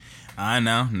I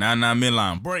know. Now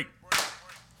midline. Break.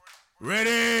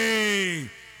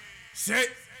 Ready. Set.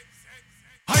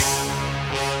 Marky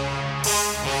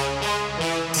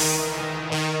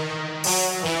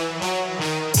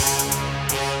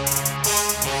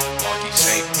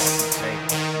safe.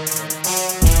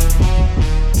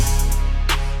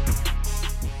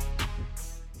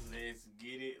 Let's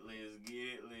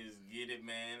get it,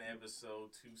 man.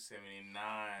 Episode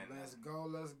 279. Let's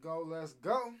go.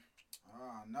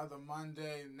 Another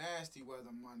Monday, nasty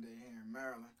weather Monday here in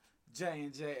Maryland.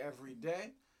 J&J every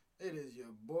day. It is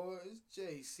your boys,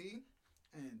 JC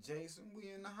and Jason. We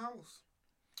in the house.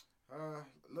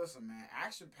 Listen, man,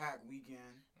 action-packed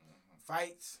weekend.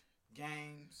 Fights,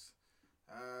 games.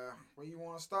 Where you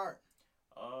want to start?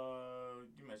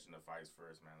 You mentioned the fights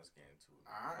first, man. Let's get into it.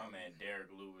 All right. My man Derek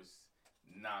Lewis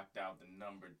knocked out the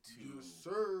number 2 Yes,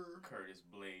 sir. Curtis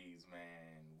Blades,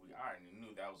 man. I already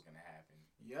knew that was gonna happen.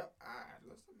 Yep.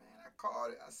 Listen, man, I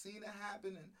called it. I seen it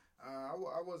happen, and I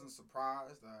wasn't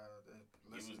surprised.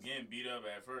 He was getting beat up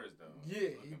at first, though.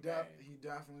 Yeah, he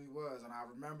definitely was, and I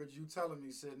remembered you telling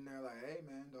me sitting there like, "Hey,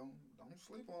 man, don't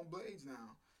sleep on Blades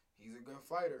now. He's a good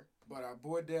fighter." But our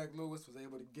boy Derek Lewis was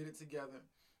able to get it together.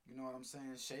 You know what I'm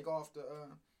saying? Shake off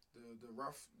the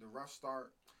rough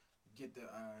start, get the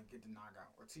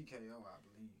knockout or TKO, I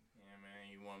believe. Yeah, man,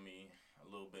 you won me a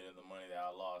little bit of the money that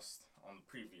I lost on the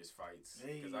previous fights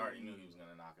because I already knew he was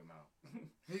gonna knock him out.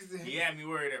 He had me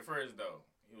worried at first, though.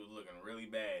 He was looking really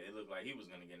bad. It looked like he was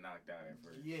gonna get knocked out at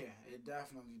first. Yeah, it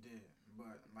definitely did.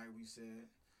 But like we said,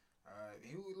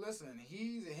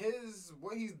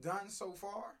 what he's done so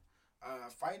far,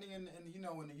 fighting in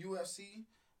the UFC,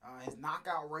 his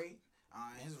knockout rate,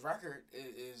 his record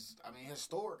is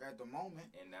historic at the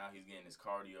moment. And now he's getting his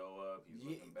cardio up. He's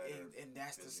looking better. And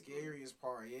that's physically. The scariest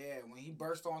part. Yeah, when he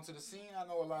burst onto the scene, I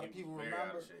know a lot of people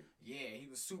remember. Yeah, he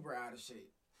was super out of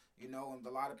shape. You know, and a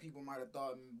lot of people might have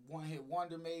thought one-hit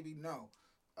wonder, maybe. No.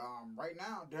 Right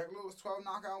now, Derek Lewis, 12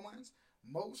 knockout wins.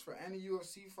 Most for any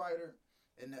UFC fighter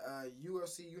in the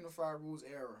UFC Unified Rules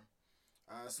era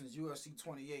since UFC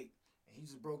 28. And he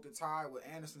just broke the tie with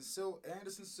Anderson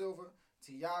Silva,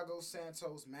 Thiago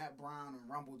Santos, Matt Brown, and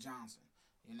Rumble Johnson.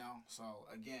 You know, so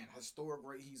again, historic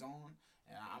rate he's on.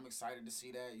 And I'm excited to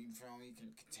see that, you feel me,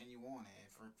 can continue on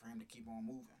and for him to keep on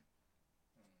moving.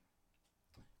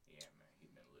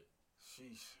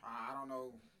 Sheesh, I don't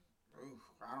know.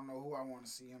 I don't know who I want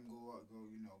to see him go up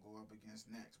against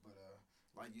next. But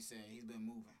like you said, he's been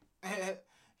moving.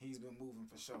 He's been moving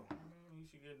for sure. He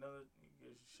should get a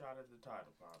shot at the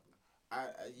title, probably.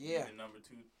 Yeah. The number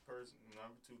 2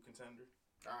 contender.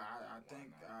 I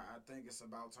think it's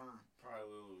about time.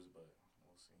 Probably lose, but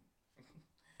we'll see.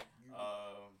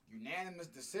 Unanimous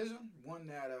decision, one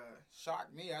that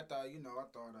shocked me. I thought. I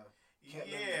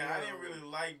didn't really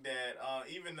like that.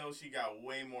 Even though she got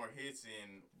way more hits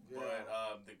in, but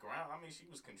the ground. I mean, she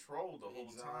was controlled the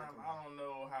whole time. I don't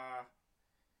know how.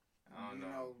 I don't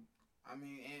know. I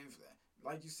mean, and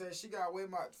like you said, she got way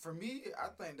more. For me, I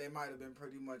think they might have been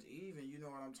pretty much even. You know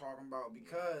what I'm talking about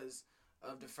because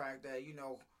of the fact that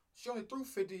she only threw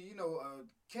 50.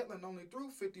 Ketlin only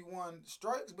threw 51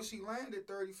 strikes, but she landed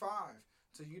 35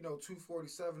 to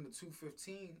 247 to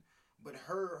 215. But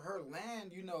her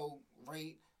land,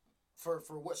 rate for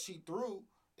what she threw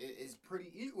is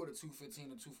pretty equal to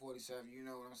 215 to 247. You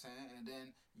know what I'm saying? And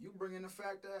then you bring in the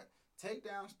fact that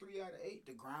takedowns 3 out of 8,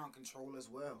 the ground control as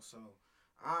well. So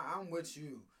I'm with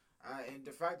you. And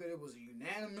the fact that it was a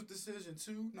unanimous decision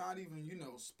too, not even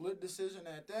split decision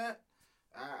at that.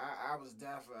 I was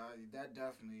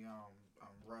definitely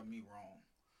rubbed me wrong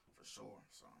for sure.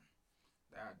 So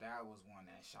that was one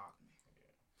that shocked me.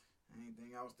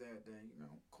 Anything else that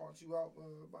caught you out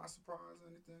by surprise?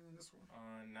 Anything in this one?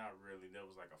 Not really. There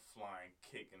was like a flying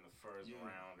kick in the first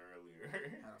round earlier.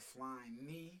 Had a flying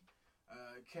knee.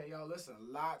 KO. Listen,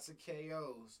 lots of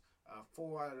KOs.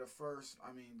 4 out of the first.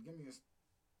 I mean, give me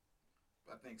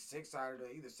I think 6 out of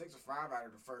either 6 or 5 out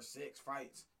of the first 6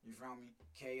 fights. You feel me?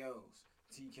 KOs,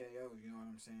 TKOs. You know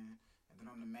what I'm saying? And then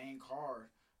on the main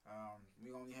card,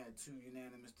 we only had 2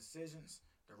 unanimous decisions.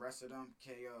 The rest of them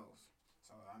KOs.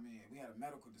 So, I mean, we had a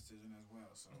medical decision as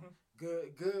well. So,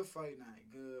 good fight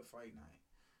night. Good fight night.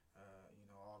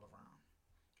 All around.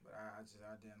 But I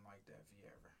didn't like that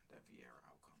Vieira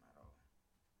outcome at all.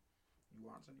 You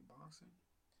watch any boxing?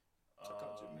 Check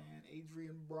out your man,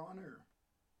 Adrian Bronner.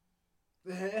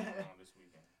 This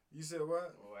weekend. You said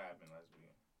what? What happened last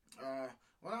weekend?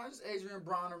 Just Adrian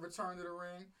Bronner returned to the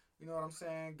ring. You know what I'm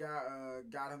saying?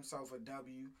 Got himself a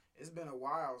W. It's been a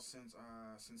while since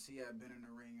he had been in the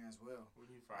ring as well. Who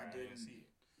did he fight? I didn't see it.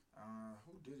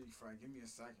 Who did he fight? Give me a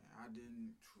second. I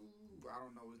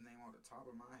don't know his name off the top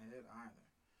of my head either.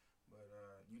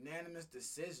 But unanimous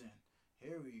decision.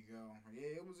 Here we go.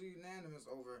 Yeah, it was unanimous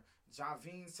over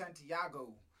Javin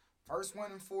Santiago. First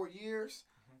win in 4 years.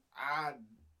 I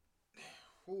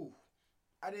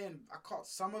caught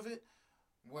some of it.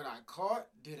 What I caught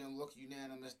didn't look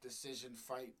unanimous decision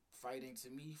fighting to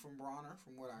me from Bronner,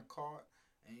 from what I caught.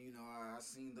 And, I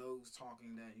seen those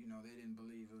talking that, they didn't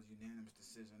believe it was unanimous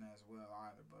decision as well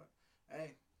either. But,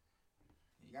 hey,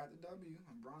 he got the W.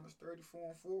 And Bronner's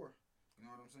 34-4. You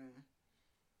know what I'm saying?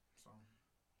 So,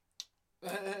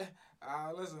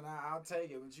 listen, I'll take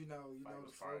it. But,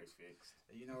 the folks,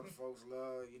 the folks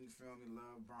love, you feel me,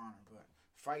 love Bronner. But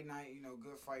fight night,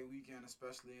 good fight weekend,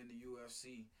 especially in the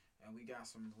UFC. And we got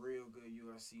some real good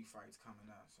UFC fights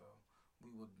coming up. So, we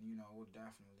will, we'll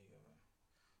definitely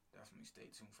stay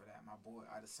tuned for that. My boy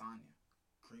Adesanya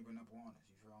creeping up on us.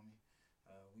 You feel me?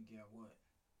 We get what?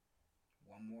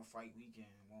 One more fight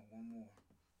weekend. One more.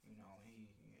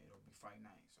 It'll be fight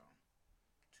night. So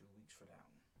 2 weeks for that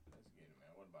one. Let's get it,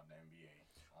 man. What about the NBA?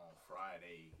 On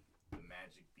Friday, the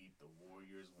Magic beat the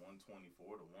Warriors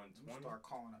 124-120. You start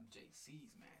calling them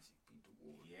JC's Magic beat the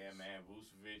Warriors. Yeah, man.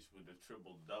 Vucevic with a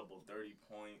triple-double, 30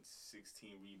 points,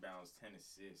 16 rebounds, 10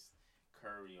 assists.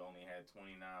 Curry only had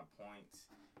 29 points,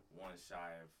 one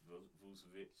shy of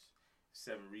Vucevic.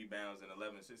 7 rebounds and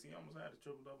 11 assists. He almost had a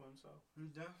triple-double himself. He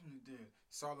definitely did.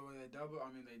 Saw the way they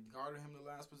they guarded him the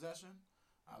last possession.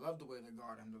 I love the way they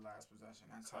guarded him the last possession.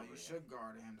 That's how you should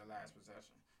guard him the last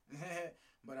possession.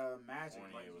 But Magic,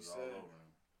 like you said,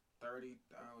 30.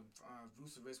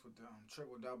 Vucevic with the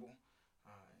triple-double.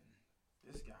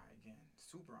 This guy, again,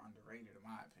 super underrated in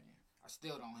my opinion. I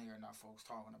still don't hear enough folks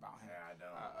talking about him. Yeah, I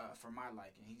don't. For my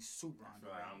liking, he's super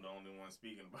underrated. I feel like I'm the only one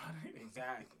speaking about it.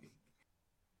 Exactly.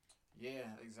 Yeah,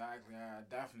 exactly. I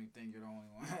definitely think you're the only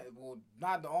one. Well,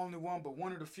 not the only one, but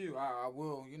one of the few. I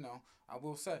will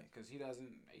say, because he doesn't.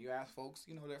 You ask folks,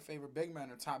 their favorite big men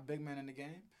or top big men in the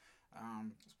game.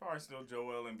 It's probably still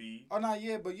Joel Embiid. Oh, not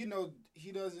yet, but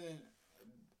he doesn't.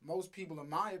 Most people, in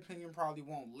my opinion, probably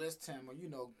won't list him or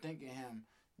think of him.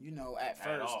 At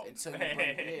first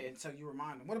until you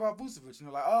remind them. What about Vucevic?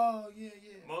 Like, oh yeah.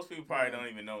 Most people probably don't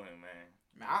even know him, man.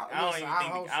 I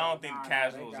don't think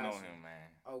casuals know him, man.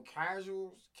 Oh,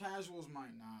 casuals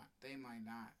might not. They might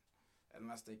not,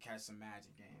 unless they catch some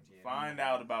Magic games. Yeah, find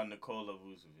out about Nikola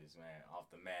Vucevic, man, off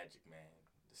the Magic, man.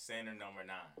 The center number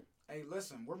 9. Hey,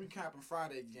 listen, we're recapping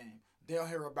Friday's game. They'll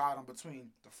hear about him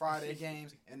between the Friday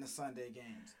games and the Sunday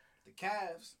games. The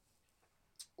Cavs,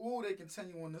 they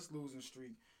continue on this losing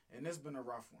streak. And it's been a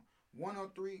rough one.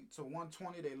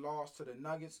 103-120, they lost to the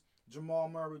Nuggets. Jamal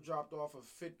Murray dropped off a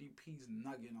 50-piece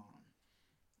nugget on him.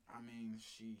 I mean,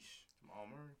 sheesh. Jamal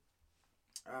Murray?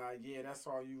 Yeah, that's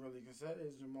all you really can say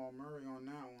is Jamal Murray on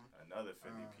that one. Another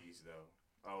 50-piece, though.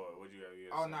 Oh, what'd you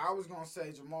have? Oh, no, I was going to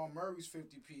say Jamal Murray's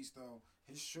 50-piece, though.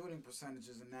 His shooting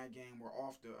percentages in that game were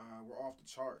off the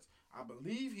charts. I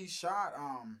believe he shot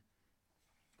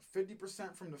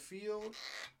 50% from the field.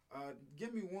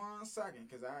 Give me 1 second,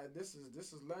 cause this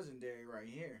is legendary right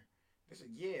here. This is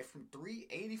from 3,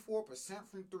 84%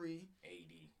 from 3.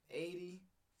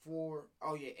 84.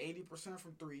 Oh yeah, 80%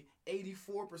 from 3,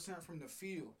 84% from the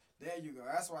field. There you go.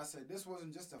 That's why I said this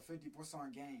wasn't just a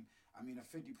 50% game. I mean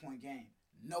a 50-point game.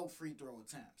 No free throw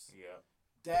attempts. Yeah.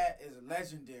 That is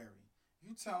legendary.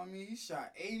 You telling me he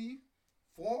shot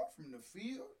 84 from the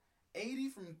field? 80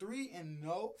 from 3 and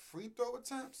no free throw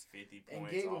attempts. 50 points and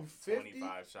gave him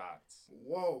 25 shots.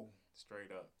 Whoa.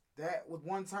 Straight up. That with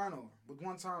one turnover.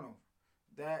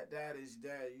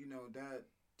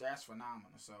 That's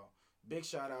phenomenal. So big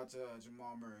shout out to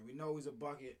Jamal Murray. We know he's a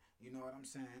bucket. You know what I'm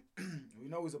saying? We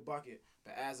know he's a bucket.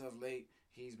 But as of late,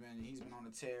 he's been on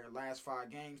the tear. Last 5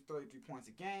 games, 33 points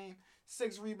a game,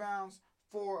 6 rebounds,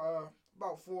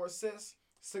 about 4 assists.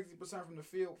 60% from the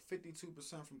field, 52%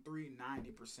 from 3,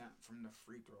 90% from the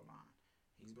free throw line.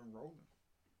 He's been rolling.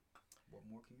 What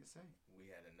more can you say?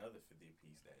 We had another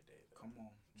 50-piece that day, though. Come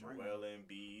on. Joel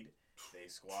Embiid. They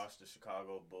squashed the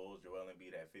Chicago Bulls. Joel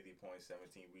Embiid had 50 points,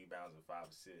 17 rebounds, and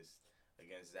 5 assists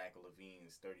against Zach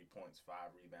LaVine's 30 points,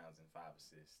 5 rebounds, and 5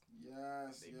 assists.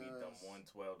 Yes, They beat them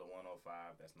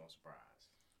 112-105. That's no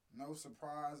surprise. No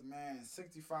surprise, man. 65%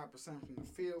 from the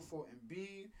field for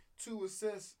Embiid. 2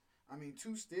 assists.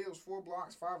 2 steals, 4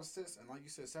 blocks, 5 assists, and like you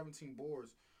said, 17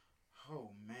 boards.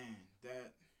 Oh man,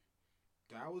 that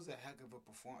was a heck of a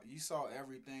performance. You saw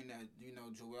everything that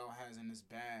Joel has in his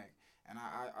bag, and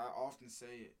I often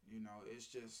say it.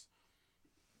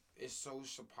 It's so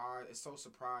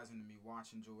surprising to me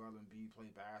watching Joel Embiid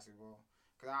play basketball.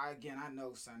 Cause I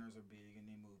know centers are big and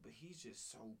they move, but he's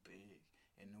just so big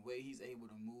and the way he's able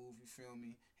to move, you feel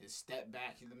me? His step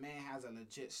back, the man has a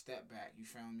legit step back, you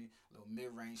feel me? A little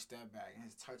mid-range step back, and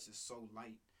his touch is so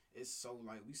light. It's so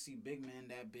light. We see big men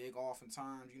that big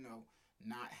oftentimes,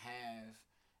 not have,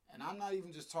 and I'm not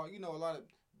even just talking, a lot of,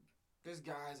 there's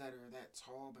guys that are that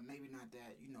tall, but maybe not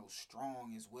that,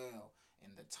 strong as well.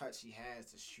 And the touch he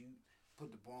has to shoot, put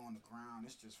the ball on the ground,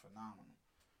 it's just phenomenal.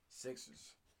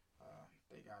 Sixers,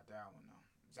 they got that one, though.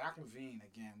 Zach LaVine,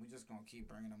 again, we just going to keep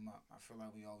bringing him up. I feel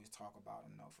like we always talk about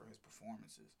him, though, for his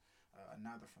performances.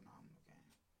 Another phenomenal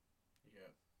game.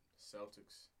 Yeah.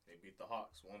 Celtics, they beat the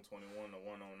Hawks 121-109.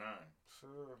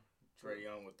 Sure. Trae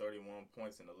Young with 31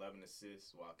 points and 11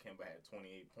 assists, while Kemba had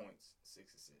 28 points,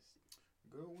 6 assists.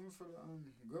 Good win for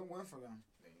them. Good win for them.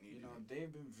 They needed it.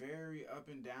 They've been very up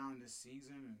and down this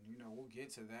season, and we'll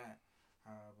get to that.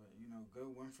 But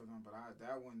good win for them. But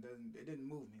that one didn't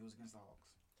move me. It was against the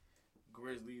Hawks.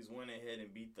 Grizzlies went ahead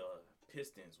and beat the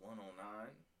Pistons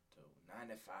 109-95.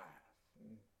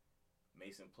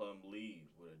 Mason Plum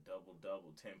leads with a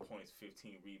double-double, 10 points,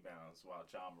 15 rebounds, while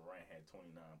Ja Morant had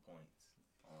 29 points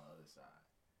on the other side.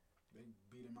 They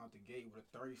beat him out the gate with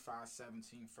a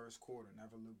 35-17 first quarter.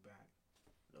 Never looked back.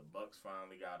 The Bucks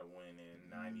finally got a win in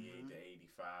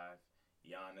 98-85.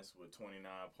 Giannis with 29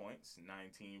 points,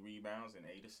 19 rebounds, and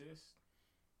 8 assists.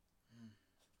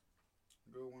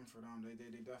 Good one for them.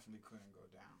 They definitely couldn't go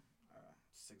down.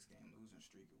 6-game losing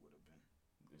streak it would have been.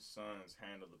 The Suns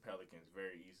handled the Pelicans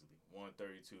very easily,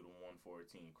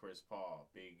 132-114. Chris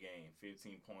Paul, big game,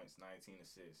 15 points, 19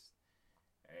 assists.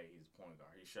 Hey, he's a point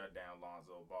guard. He shut down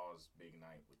Lonzo Ball's big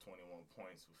night with 21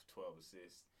 points with 12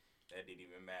 assists. That didn't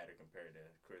even matter compared to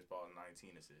Chris Paul's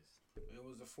 19 assists. It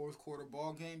was a fourth quarter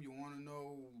ball game. You want to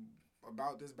know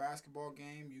about this basketball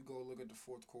game, you go look at the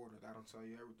fourth quarter. That'll tell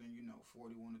you everything you know.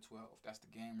 41-12. That's the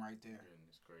game right there.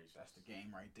 Goodness gracious. That's the game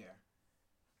right there.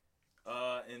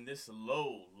 In this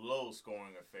low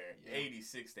scoring affair,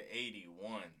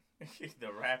 86-81,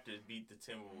 the Raptors beat the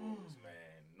Timberwolves,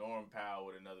 man. Norm Powell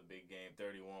with another big game,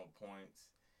 31 points.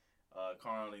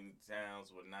 Karl-Anthony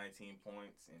Towns with 19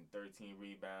 points and 13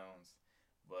 rebounds.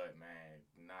 But, man,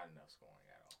 not enough scoring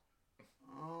at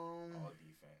all. All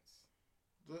defense.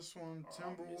 This one,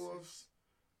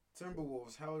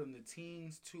 Timberwolves held in the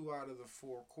teens 2 out of the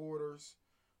 4 quarters.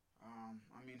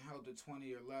 Held to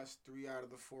 20 or less 3 out of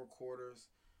the 4 quarters.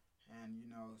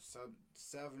 And,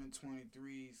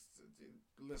 7-23.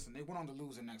 Listen, they went on to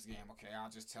lose the next game. Okay, I'll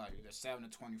just tell you. They're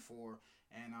 7-24.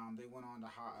 And they went on to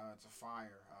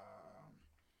fire.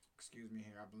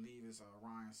 I believe it's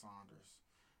Ryan Saunders.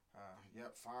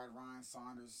 Fired Ryan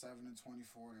Saunders,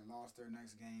 7-24. They lost their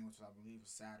next game, which I believe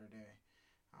was Saturday.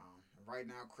 Right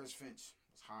now, Chris Finch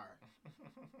was hired.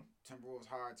 Timberwolves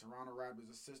hired Toronto Raptors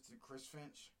assistant Chris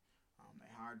Finch. They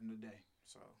hired him today.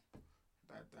 So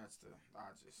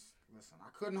I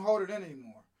couldn't hold it in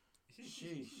anymore.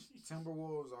 Sheesh.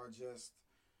 Timberwolves are just.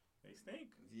 They stink.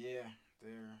 Yeah,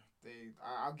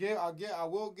 I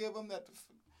will give them that.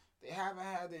 They haven't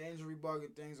had the injury bug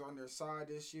and things on their side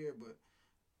this year, but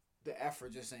the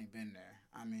effort just ain't been there.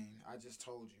 I just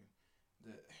told you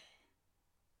that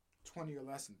 20 or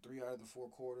less in 3 out of the 4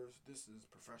 quarters. This is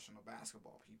professional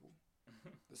basketball, people.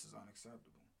 This is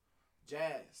unacceptable.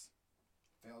 Jazz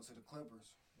fell to the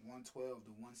Clippers,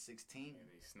 112-116. Yeah,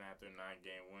 they snapped their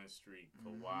 9-game win streak.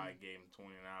 Kawhi gave him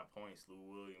 29 points. Lou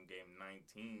Williams gave him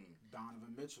 19.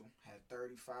 Donovan Mitchell had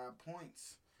 35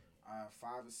 points.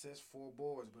 5 assists, 4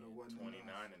 boards, but it wasn't 29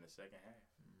 enough. in the second half.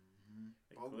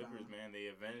 The Clippers, man, they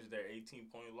avenged their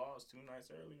 18-point loss 2 nights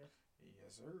earlier.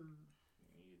 Yes, sir.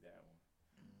 We needed that one.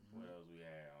 What else we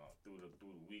had through the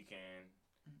weekend?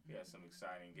 We had some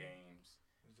exciting games.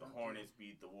 The Hornets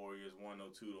beat the Warriors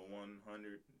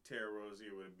 102-100. Terry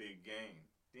Rozier with a big game.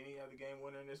 Didn't he have the game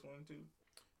winner in this one too?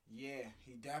 Yeah,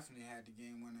 he definitely had the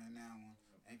game winner in that one,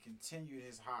 and continued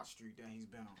his hot streak that he's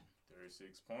been on.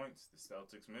 36 points. The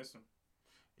Celtics miss him.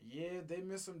 Yeah, they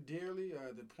miss him dearly.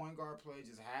 The point guard play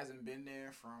just hasn't been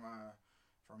there from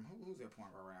who's that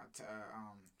point guard right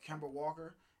now? Kemba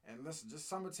Walker. And listen, just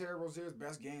some of Terry Rozier's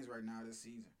best games right now this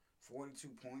season. 42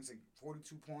 points.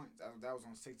 That was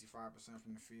on 65%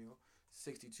 from the field,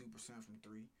 62% from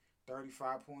 3.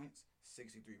 35 points,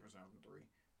 63% from 3.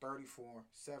 34,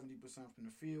 70% from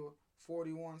the field.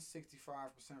 41, 65%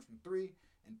 from 3.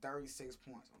 And 36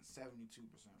 points on 72%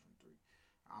 from 3.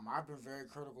 I've been very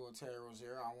critical of Terry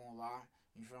Rozier. I won't lie.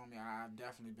 You feel me? I've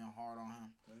definitely been hard on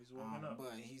him. He's warming up.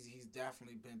 But he's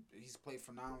definitely he's played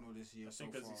phenomenal this year. I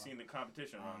think because he's seen the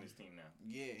competition around his team now.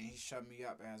 Yeah, and he shut me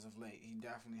up as of late. He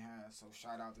definitely has. So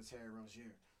shout out to Terry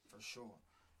Rozier for sure.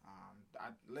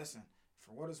 Listen,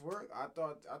 for what it's worth, I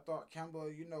thought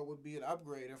Kemba, would be an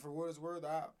upgrade. And for what it's worth,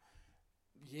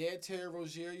 Yeah, Terry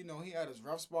Rozier, you know, he had his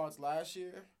rough spots last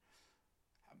year.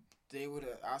 They would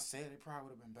have, I said, they probably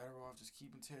would have been better off just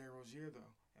keeping Terry Rozier,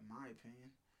 though, in my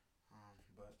opinion.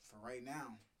 But for right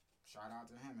now, shout out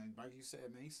to him. And like you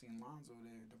said, man, he seen Lonzo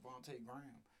there, Devontae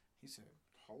Graham. He said,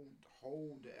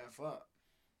 hold the F up.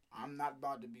 I'm not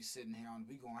about to be sitting here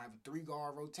we going to have a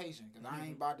 3-guard rotation because I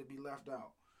ain't about to be left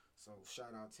out. So,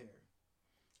 shout out Terry.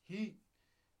 Heat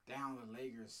down the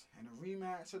Lakers in a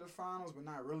rematch of the finals, but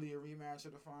not really a rematch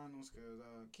of the finals because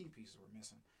key pieces were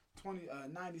missing.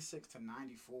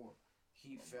 96-94.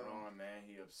 Heat fell. LeBron, man,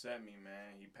 he upset me,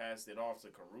 man. He passed it off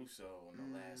to Caruso in the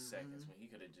last seconds when he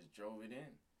could have just drove it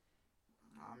in.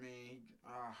 I mean,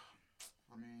 I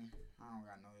don't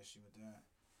got no issue with that.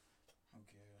 Who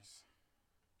cares?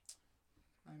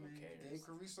 Who cares? Gave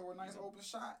Caruso a nice open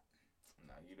shot.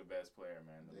 Nah, you the best player,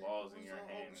 man. The ball's in your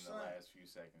hand in the last few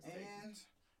seconds. And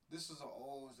this is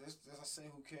this I say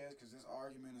who cares because this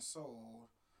argument is so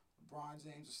old. LeBron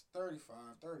James is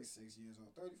 35, 36 years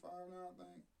old. 35 now, I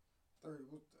think. 30.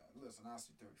 Listen, I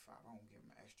see 35. I won't give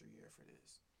him an extra year for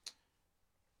this.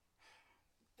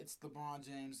 It's LeBron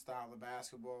James style of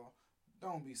basketball.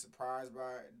 Don't be surprised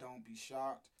by it. Don't be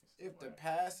shocked. If the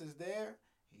pass is there,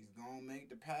 he's going to make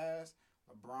the pass.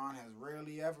 LeBron has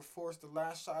rarely ever forced the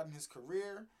last shot in his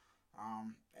career.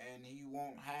 And he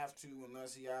won't have to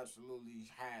unless he absolutely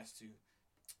has to.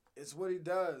 It's what he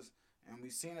does. And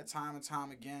we've seen it time and time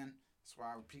again. That's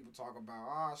why people talk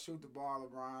about, shoot the ball,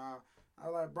 LeBron.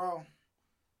 I'm like, bro,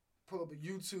 pull up a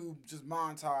YouTube just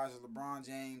montage of LeBron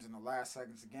James in the last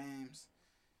seconds of games.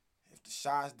 If the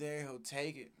shot's there, he'll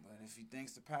take it. But if he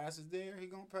thinks the pass is there, he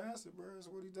going to pass it, bro. That's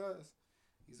what he does.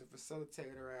 He's a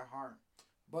facilitator at heart.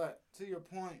 But to your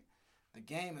point, the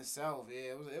game itself,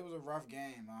 it was a rough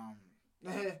game.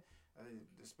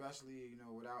 Especially,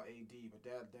 without AD. But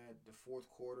that the fourth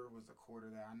quarter was the quarter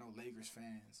that I know Lakers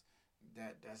fans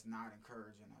that's not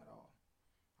encouraging at all.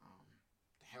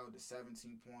 Held to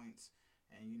 17 points,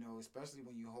 and especially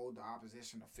when you hold the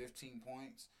opposition to 15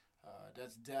 points,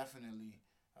 that's definitely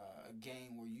a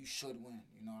game where you should win.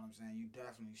 You know what I'm saying? You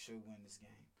definitely should win this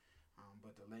game.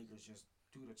 But the Lakers, just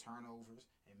due to turnovers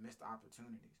and missed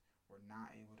opportunities, were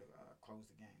not able to close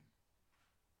the game.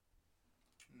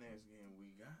 Next game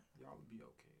we got. Y'all will be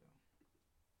okay, though.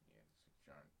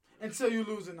 Yeah, until you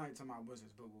lose tonight to my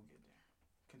Wizards, but we'll get there.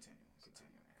 Continue.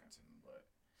 But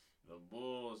the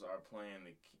Bulls are playing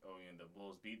the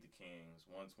Bulls beat the Kings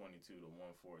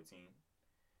 122-114.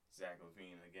 Zach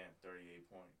LaVine again,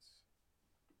 38 points.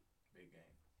 Big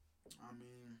game. I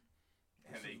mean,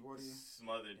 and they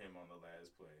smothered him on the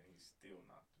last play, and he still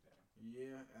knocked it down.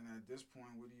 Yeah, and at this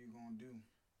point, what are you gonna do?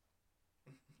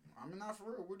 I mean, not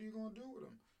for real. What are you gonna do with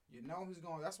him? He's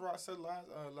going. That's what I said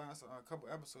last couple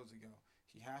episodes ago.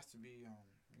 He has to be,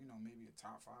 maybe a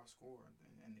top 5 scorer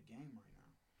in the game right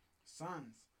now.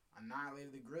 Suns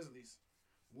annihilated the Grizzlies,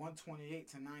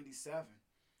 128-97.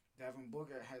 Devin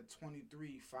Booker had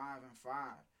 23, 5 and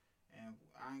 5. And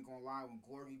I ain't gonna lie, when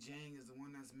Gorgie Jang is the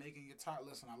one that's making your top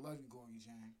list, and I love you, Gorgie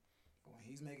Jang, but when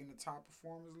he's making the top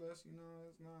performers list,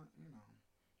 it's not,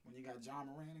 when you got John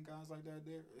Moran and guys like that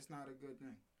there, it's not a good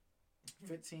thing.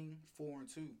 15, 4 and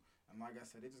 2. And like I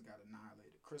said, they just got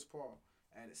annihilated. Chris Paul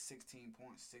added 16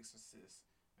 points, 6 assists,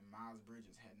 and Miles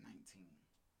Bridges had 19.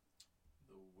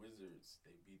 The Wizards,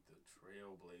 they beat the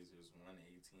Trailblazers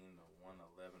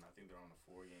 118-111. I think they're on a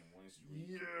 4-game win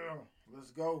streak. Yeah,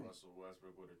 let's go. Russell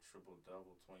Westbrook with a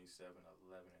triple-double, 27,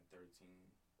 11, and 13.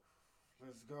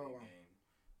 Let's go.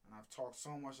 And I've talked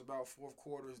so much about fourth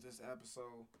quarters this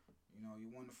episode. You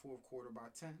won the fourth quarter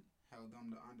by 10, held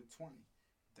them to under 20.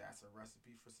 That's a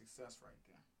recipe for success right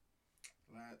there.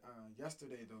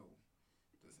 Yesterday, though,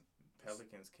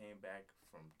 Pelicans came back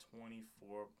from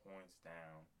 24 points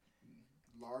down.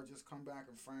 Largest comeback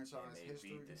in franchise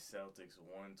history. They beat the Celtics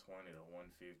 120-115.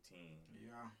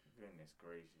 Yeah. Goodness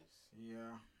gracious.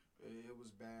 Yeah, it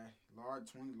was bad.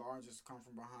 20 largest come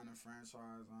from behind in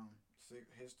franchise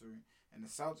history. And the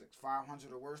Celtics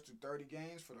 500 or worse through 30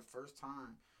 games for the first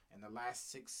time in the last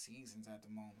 6 seasons at the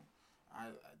moment.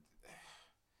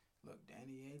 Look,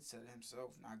 Danny Ainge said it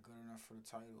himself, not good enough for the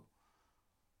title.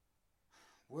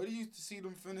 Where do you see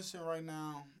them finishing right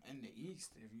now in the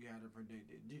East, if you had to predict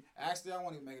it? Actually, I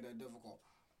won't even make it that difficult.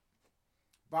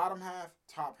 Bottom half,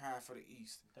 top half for the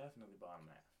East. Definitely bottom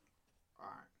half.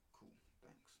 All right, cool.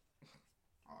 Thanks.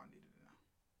 All I needed to know.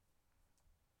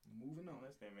 Moving on.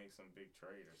 Unless they make some big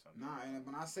trade or something. Nah, and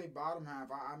when I say bottom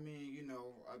half, I mean,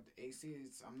 AC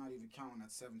is, I'm not even counting that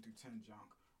 7 through 10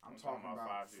 junk. I'm talking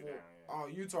about 4. Down, yeah.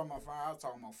 Oh, you talking about 5? I was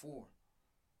talking about 4.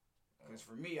 Because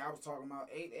for me, I was talking about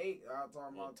 8. I was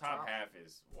talking about top half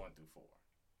is 1 through 4.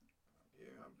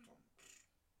 Yeah, I'm talking.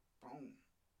 Boom.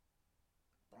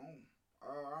 Boom.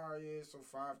 All right, yeah, so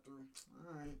 5 through.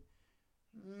 All right.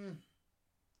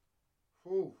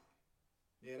 Whew.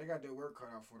 Yeah, they got their work cut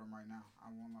out for them right now.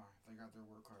 I won't lie. They got their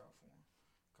work cut out for them.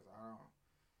 Because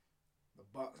the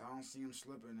Bucks, I don't see them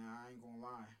slipping now. I ain't going to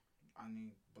lie. I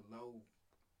mean, below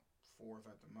 4th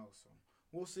at the most. So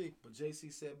we'll see. But JC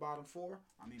said bottom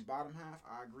half.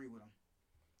 I agree with him.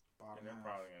 And they're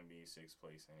probably going to be 6th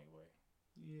place anyway.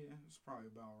 Yeah, it's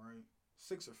probably about right.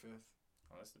 6th or 5th.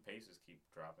 Unless the Pacers keep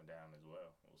dropping down as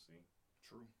well. We'll see.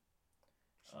 True.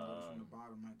 Somebody from the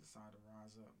bottom might decide to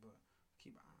rise up, but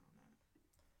keep an eye on that.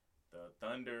 The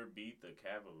Thunder beat the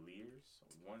Cavaliers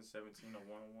 117 to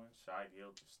 101. Shai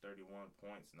Gilgeous 31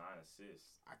 points, 9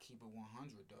 assists. I keep it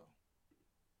 100 though.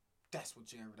 That's what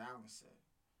Jared Allen said.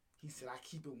 He said I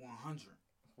keep it 100.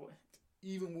 What?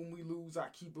 Even when we lose, I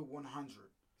keep it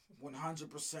 100.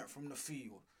 100% from the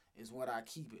field is what I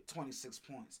keep it. 26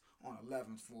 points on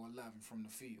 11 for 11 from the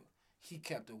field. He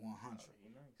kept it 100, nice.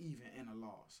 even in a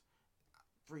loss.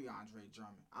 Free Andre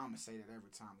Drummond. I'm going to say that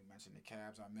every time we mention the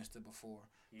Cavs. I missed it before.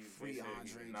 Free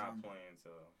Andre Drummond. Not playing,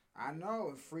 so. I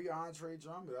know. Free Andre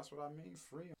Drummond. That's what I mean.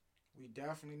 Free him. We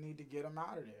definitely need to get him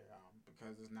out of there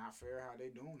because it's not fair how they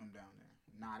doing him down there.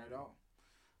 Not at all.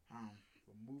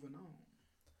 But moving on.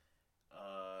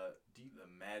 The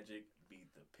Magic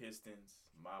beat the Pistons.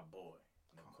 My boy,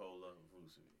 Nikola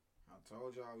Vucevic. I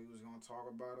told y'all we was going to talk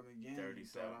about him again.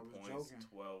 37 points, joking.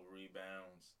 12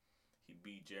 rebounds. He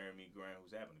beat Jeremy Grant,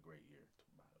 who's having a great year,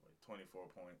 by the way. 24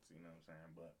 points, you know what I'm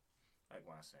saying? But like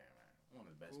what I'm saying, man, one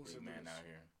of the best big men out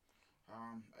here.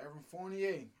 Evan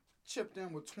Fournier chipped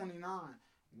in with 29.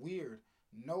 Weird.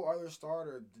 No other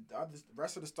starter. The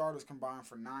rest of the starters combined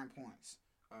for 9 points.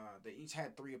 They each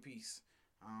had 3 apiece.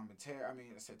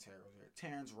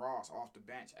 Terrence Ross off the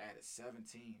bench added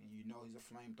 17, and you know he's a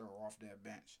flamethrower off that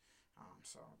bench.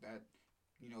 So that,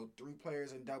 3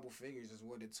 players in double figures is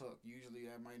what it took. Usually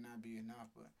that might not be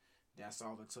enough, but that's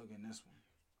all it took in this one.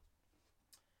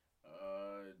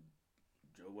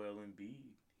 Joel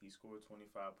Embiid, he scored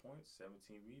 25 points,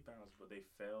 17 rebounds, but they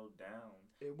fell down.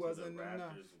 It wasn't to the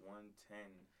enough. Raptors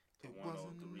 110 to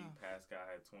 103. Pascal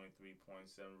had 23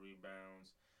 points, 7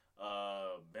 rebounds.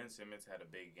 Ben Simmons had a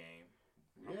big game.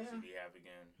 How much did he have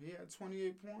again? He had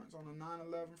 28 points on a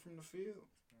 9-11 from the field.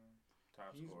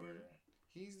 Top scorer.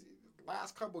 He's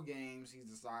last couple games he's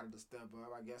decided to step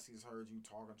up. I guess he's heard you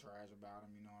talking trash about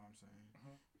him. You know what I'm saying?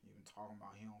 Mm-hmm. You've been talking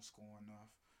about he don't score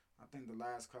enough. I think the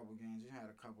last couple games he had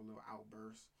a couple little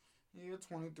outbursts. Yeah,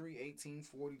 23, 18,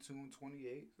 42, and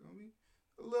 28. So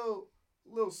a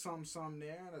little something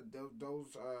there.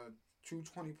 Those 2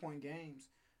 20-point games.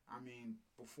 I mean,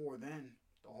 before then,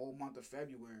 the whole month of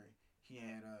February, he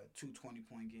had 2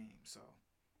 20-point games. So,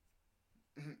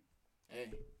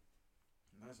 hey,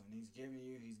 listen, he's giving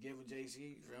JC,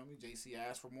 you feel me? JC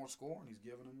asked for more scoring. He's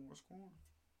giving him more scoring.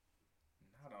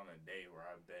 Not on a day where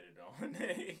I bet it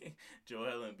on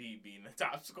Joel Embiid being the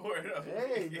top scorer.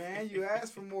 Hey, man, you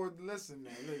asked for more. Listen,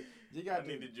 man, look, you got. I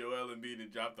needed Joel Embiid to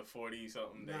drop the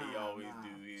 40-something that he always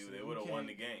do. They would have won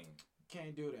the game.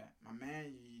 Can't do that, my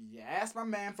man. You asked my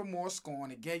man for more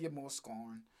scoring. He gave you more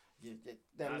scoring.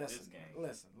 Listen.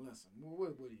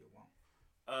 What do you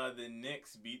want? The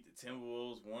Knicks beat the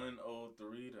Timberwolves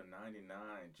 103 to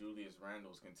 99. Julius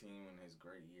Randle's continuing his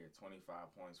great year.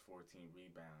 25 points, 14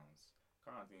 rebounds.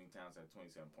 Karl Anthony Towns had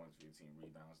 27 points, 15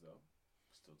 rebounds though.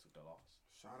 Still took the loss.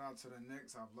 Shout out to the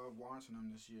Knicks. I've loved watching them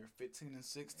this year. 15 and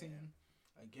 16. Yeah.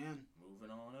 Again,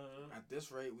 moving on up. At this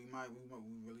rate, we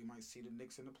really might see the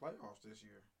Knicks in the playoffs this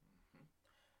year. Mm-hmm.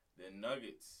 The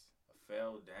Nuggets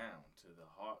fell down to the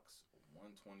Hawks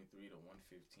 123 to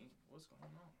 115. What's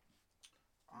going on?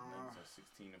 Nuggets are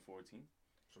 16 and 14.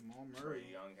 Jamal Murray.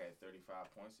 Trae Young had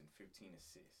 35 points and 15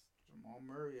 assists. Jamal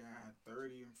Murray had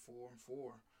 30 and 4 and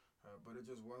 4. But it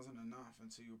just wasn't enough. And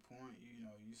to your point,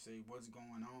 you say what's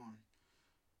going on.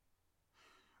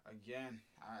 Again,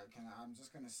 I'm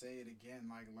just gonna say it again,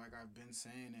 like I've been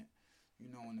saying it,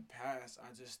 in the past.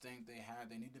 I just think they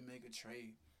need to make a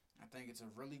trade. I think it's a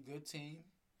really good team,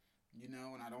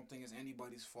 and I don't think it's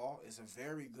anybody's fault. It's a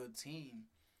very good team,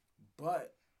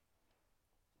 but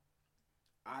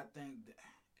I think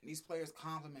these players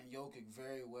complement Jokic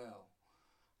very well.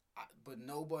 But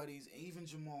nobody's, even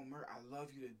Jamal Murray, I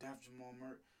love you to death, Jamal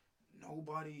Murray.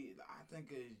 Nobody, I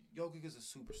think Jokic is a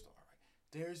superstar, right?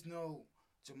 There's no,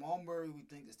 Jamal Murray we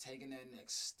think is taking that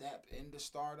next step into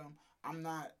stardom. I'm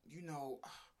not,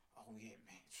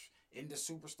 into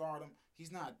superstardom.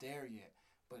 He's not there yet.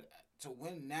 But to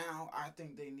win now, I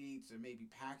think they need to maybe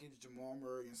package Jamal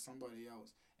Murray and somebody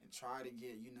else and try to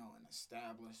get, an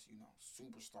established,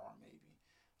 superstar maybe.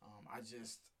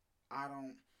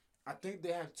 I think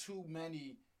they have too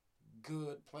many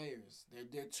good players.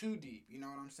 They're too deep. You know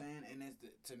what I'm saying? And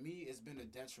to me, it's been a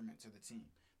detriment to the team.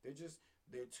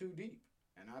 They're too deep,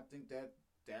 and I think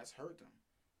that's hurt them.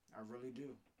 I really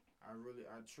do. I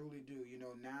truly do. You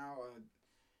know, now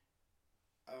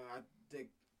I think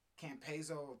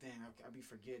Campazzo. Damn, I be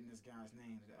forgetting this guy's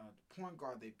name. The point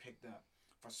guard they picked up,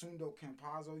 Facundo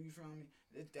Campazzo. You feel me?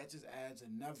 That just adds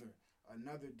another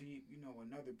deep. You know,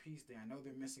 another piece there. I know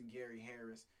they're missing Gary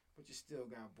Harris. But you still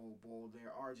got Bull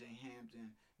there, R.J.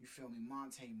 Hampton, you feel me,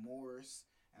 Monte Morris,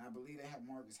 and I believe they have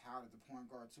Marcus Howard at the point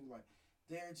guard too. Like,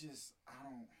 they're just,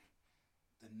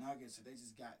 the Nuggets, they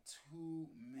just got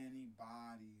too many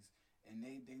bodies, and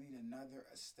they need another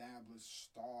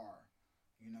established star,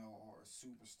 you know, or a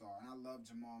superstar. And I love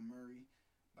Jamal Murray,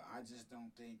 but I just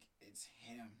don't think it's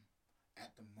him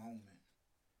at the moment.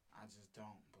 I just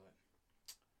don't. But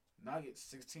Nuggets,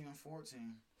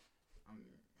 16-14.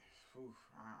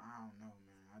 I don't know,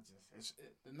 man.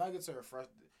 The Nuggets are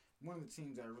one of the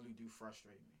teams that really do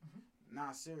frustrate me. Mm-hmm.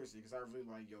 Nah, seriously, because I really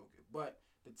like Jokic. But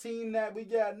the team that we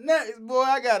got next, boy,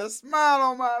 I got a smile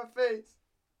on my face.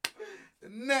 The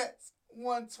Nets,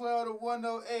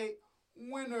 112-108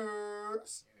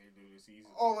 winners. Yeah, they do this easy.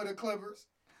 Over the Clippers.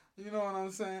 You know what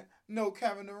I'm saying? No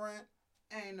Kevin Durant.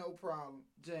 Ain't no problem.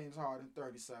 James Harden,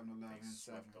 37-11-7.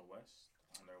 Swept the West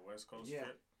on their West Coast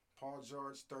trip. Paul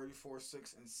George,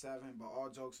 34-6-7. But all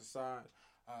jokes aside,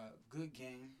 good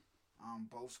game,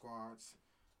 both squads.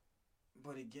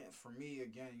 But again, for me,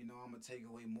 you know, I'm gonna take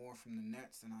away more from the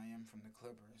Nets than I am from the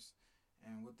Clippers.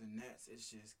 And with the Nets, it's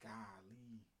just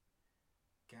golly,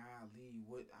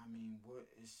 what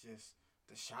it's just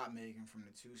the shot making from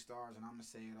the two stars, and I'm gonna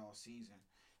say it all season.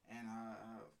 And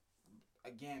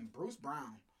again, Bruce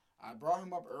Brown, I brought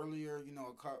him up earlier, you know,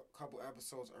 a couple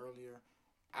episodes earlier.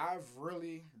 I've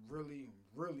really, really,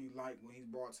 really liked what he's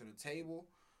brought to the table.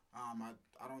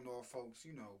 I don't know if folks,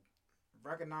 you know,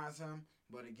 recognize him,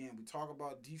 but again, we talk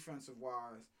about defensive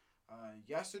wise.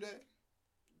 Yesterday,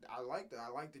 I liked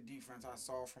the defense I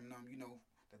saw from them. You know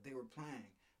that they were playing.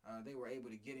 They were able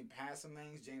to get in passing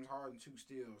lanes. James Harden 2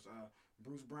 steals.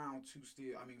 Bruce Brown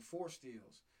 4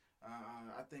 steals.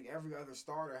 I think every other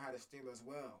starter had a steal as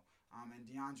well. And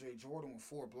DeAndre Jordan with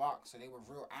 4 blocks, so they were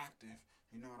real active.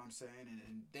 You know what I'm saying?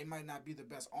 And they might not be the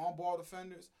best on-ball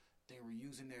defenders. They were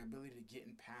using their ability to get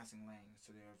in passing lanes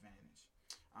to their advantage.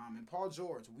 And Paul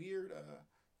George, weird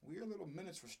little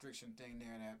minutes restriction thing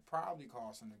there that probably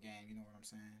cost him the game. You know what I'm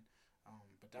saying?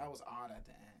 But that was odd at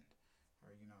the end,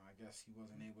 where you know I guess he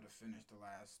wasn't able to finish the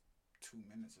last 2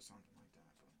 minutes or something like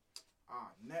that.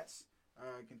 But Nets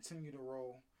continue to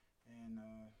roll, and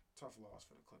tough loss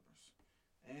for the Clippers.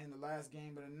 And the last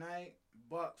game of the night,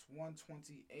 Bucks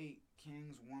 128,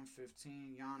 Kings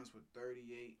 115. Giannis with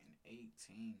 38 and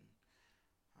 18.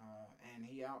 And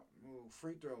he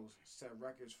free throws, set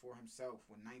records for himself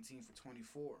with 19 for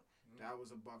 24. Mm-hmm. That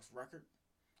was a Bucks record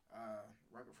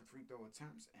for free throw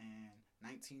attempts, and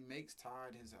 19 makes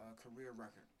tied his career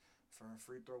record for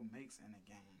free throw makes in a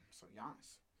game. So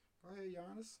Giannis, go ahead,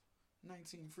 Giannis.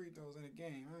 19 free throws in a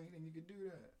game. I didn't think you could do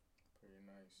that. Pretty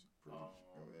nice. Go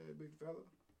ahead, big fella.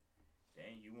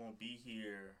 Dang, you won't be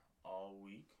here all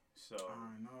week, so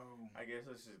I know. I guess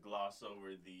let's just gloss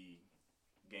over the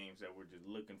games that we're just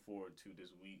looking forward to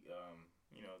this week.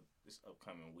 You know, this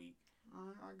upcoming week.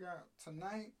 I got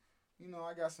tonight. You know,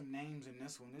 I got some names in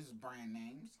this one. This is brand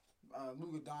names.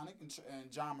 Luka Doncic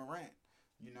and John Morant.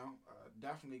 You know,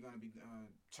 definitely going to be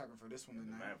checking for this one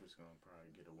tonight. The Mavericks going to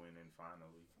probably get a win in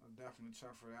finally. I'll definitely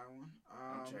check for that one.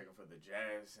 I'm checking for the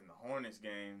Jazz and the Hornets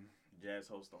game. Jazz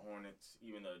host the Hornets.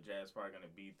 Even though the Jazz probably going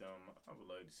to beat them, I would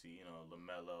like to see, you know,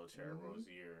 LaMelo, Terry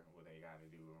Rozier, what they got to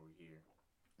do over here.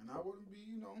 And I wouldn't be,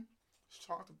 you know,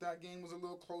 shocked if that game was a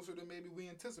little closer than maybe we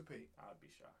anticipate. I'd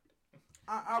be shocked.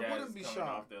 I wouldn't be shocked.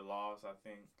 Coming off their loss, I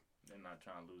think they're not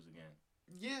trying to lose again.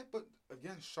 Yeah, but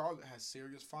again, Charlotte has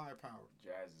serious firepower.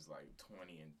 Jazz is like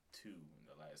 20-2 in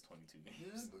the last 22 games.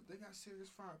 Yeah, but they got serious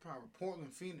firepower.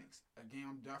 Portland, Phoenix. Again,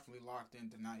 I'm definitely locked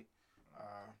in tonight.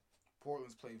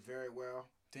 Portland's played very well.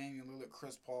 Damian Lillard,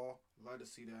 Chris Paul. Love to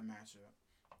see that matchup.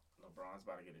 LeBron's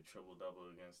about to get a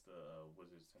triple-double against the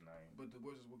Wizards tonight. But the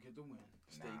Wizards will get the win.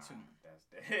 Stay tuned.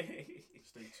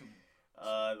 Stay tuned.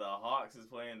 The Hawks is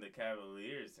playing the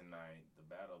Cavaliers tonight. The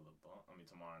Battle of the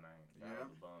tomorrow night. Battle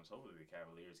of the Bums. Hopefully the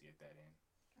Cavaliers get that in.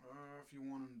 If you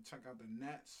want to check out the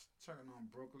Nets, checking on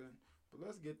Brooklyn. But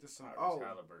let's get to some.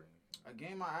 Halliburton. A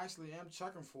game I actually am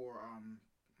checking for.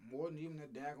 More than even the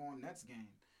daggone Nets game.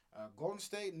 Golden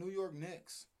State, New York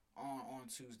Knicks on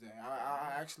Tuesday.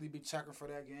 I actually be checking for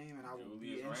that game, and I will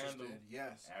be interested. Randle,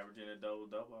 yes, averaging a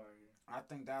double out here. I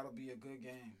think that'll be a good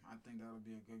game.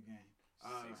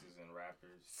 Sixers and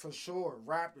Raptors. For sure.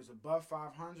 Raptors above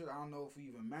 500. I don't know if we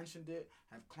even mentioned it.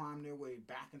 Have climbed their way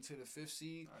back into the 5th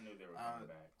seed. I knew they were coming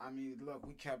back. I mean, look,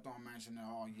 we kept on mentioning it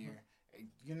all year.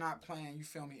 You're not playing, you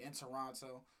feel me, in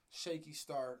Toronto. Shaky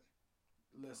start.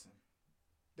 Listen,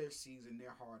 their season,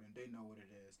 they're hardened. They know what it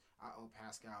is. I owe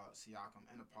Pascal Siakam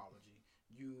an apology.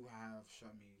 You have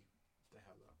shut me the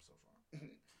hell up so far.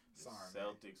 Sorry,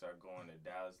 Celtics are going to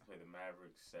Dallas to play the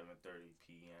Mavericks 7:30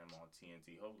 p.m. on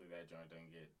TNT. Hopefully that joint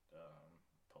doesn't get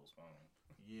postponed.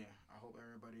 Yeah, I hope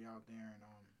everybody out there in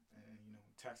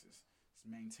Texas is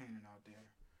maintaining out there.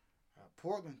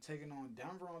 Portland taking on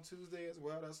Denver on Tuesday as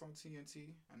well. That's on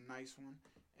TNT. A nice one.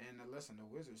 And listen, the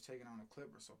Wizards taking on the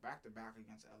Clippers. So back to back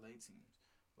against LA teams.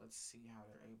 Let's see how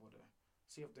they're able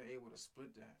to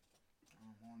split that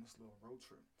on this little road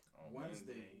trip. On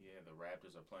Wednesday, the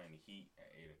Raptors are playing the Heat at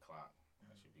 8:00.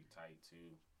 That should be tight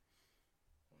too.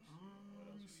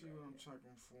 Let me see what I'm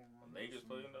checking for. The Lakers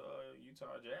playing the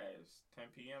Utah Jazz 10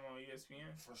 p.m. on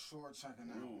ESPN. For sure, checking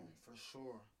that one. For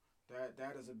sure.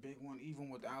 That is a big one,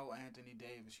 even without Anthony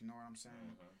Davis. You know what I'm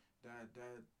saying?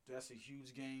 Mm-hmm. That's a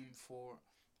huge game for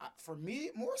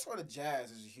me. More so, the Jazz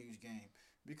is a huge game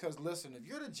because listen, if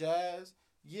you're the Jazz.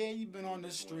 Yeah, you've been on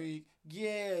this streak.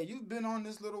 Yeah, you've been on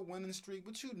this little winning streak,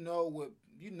 but you know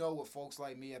what folks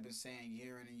like me have been saying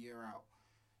year in and year out.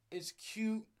 It's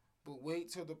cute, but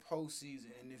wait till the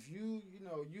postseason. And if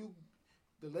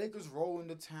the Lakers roll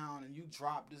into town and you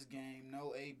drop this game,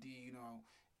 no AD,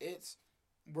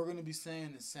 we're gonna be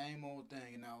saying the same old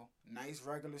thing. Nice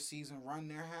regular season run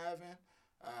they're having.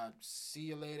 See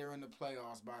you later in the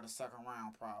playoffs by the second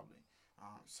round probably.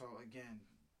 So again.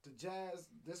 The Jazz,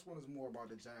 this one is more about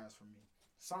the Jazz for me.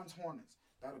 Suns Hornets,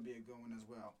 that'll be a good one as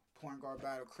well. Point guard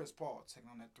battle, Chris Paul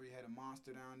taking on that three-headed monster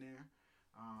down there.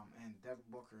 And Devin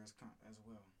Booker as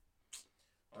well.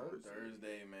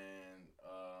 Thursday, man,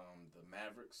 the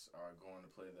Mavericks are going to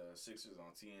play the Sixers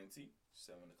on TNT,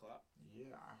 7:00.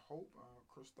 Yeah, I hope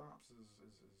Kristaps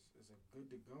is a good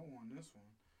to go on this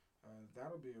one.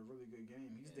 That'll be a really good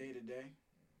game. He's day-to-day.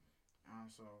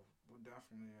 So we'll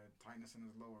definitely tightness in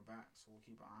his lower back, so we'll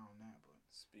keep an eye on that. But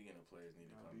speaking of players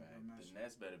need to come back, the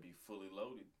Nets better be fully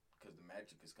loaded because the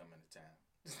Magic is coming to town.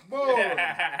 Boy,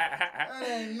 that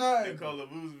ain't nothing. Nikola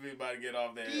Vucevic about to get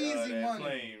off that money.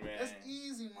 Plane, man. That's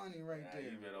easy money right there.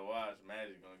 You better watch.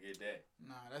 Magic gonna get that.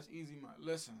 Nah, that's easy money.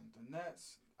 Listen, the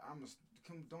Nets.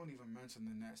 Don't even mention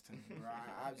the Nets to me, bro.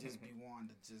 I just be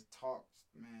wanting to just talk,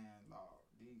 man.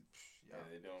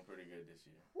 They're doing pretty good this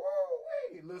year.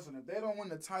 Whoa, listen, if they don't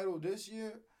win the title this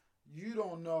year, you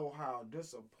don't know how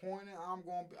disappointed I'm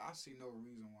going to be. I see no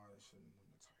reason why they shouldn't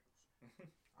win the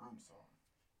titles. I'm sorry.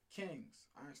 Kings.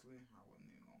 Actually, I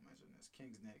wasn't even going to mention this.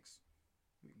 Kings Knicks.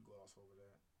 We can gloss over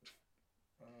that.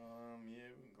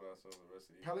 Yeah, we can gloss over the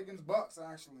rest of the Pelicans Bucks,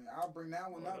 actually. I'll bring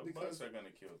that one up because the Bucks are going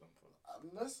to kill them.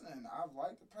 Listen, I've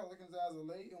liked the Pelicans as of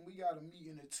late, and we got to meet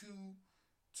in the two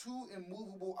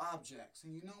immovable objects.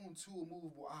 And you know when two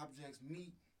immovable objects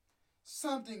meet,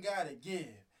 something got to give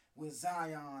with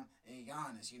Zion and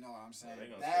Giannis. You know what I'm saying? They're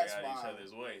going to stay out each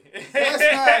other's way.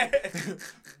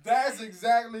 That's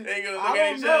exactly. They're going to look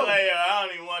at each other like, I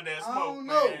don't even want that smoke, I don't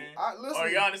know. Man. Or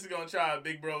Giannis is going to try to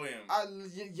big bro him.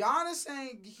 Giannis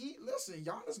ain't,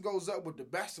 Giannis goes up with the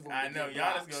best of them. I know,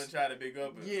 Giannis going to try to big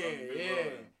up him.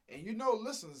 Yeah. And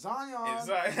listen, Zion going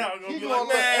to be like,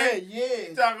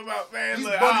 man, talk about fans.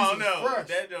 Look, I don't know. Fresh.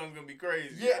 That joint's going to be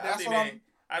crazy. Yeah, that's what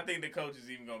I think the coach is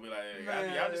even going to be like,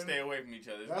 hey, y'all just stay away from each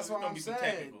other. That's what I'm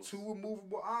saying. Two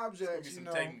immovable objects, some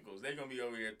technicals. They're going to be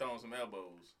over here throwing some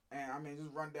elbows. And,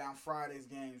 just run down Friday's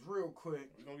games real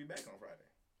quick. We're going to be back on Friday.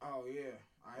 Oh, yeah.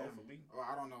 I am. Hopefully. Oh,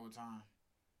 I don't know what time.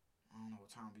 We'll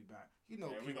be back.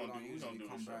 People don't usually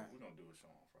come back. We're going to do a show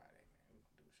on Friday, man. We're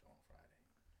going to do a show on Friday.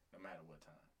 No matter what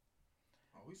time.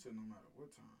 Oh, we said no matter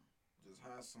what time. Just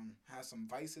have some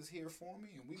vices here for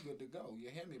me, and we good to go. You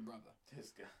hear me, brother?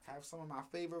 This guy. Have some of my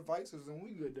favorite vices, and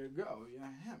we good to go. You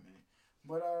hear me?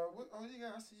 But what? Oh, you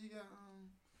got.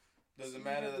 Does it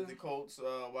matter that the Colts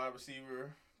wide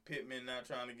receiver Pittman not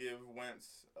trying to give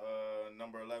Wentz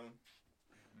number 11?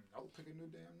 No, pick a new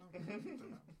damn number.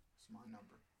 It's my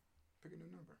number. Pick a new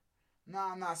number.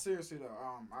 Nah, I'm not seriously though.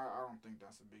 I don't think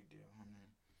that's a big deal.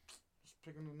 Just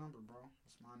pick a new number, bro.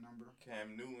 It's my number.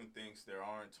 Cam Newton thinks there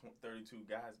aren't 32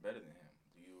 guys better than him.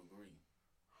 Do you agree?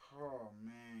 Oh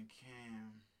man,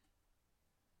 Cam.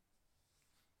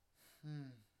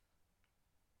 I'm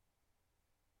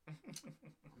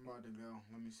about to go.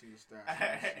 Let me see the stats.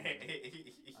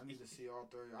 I need to see all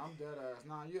 30. I'm dead ass.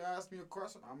 Nah, you ask me a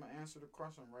question, I'm gonna answer the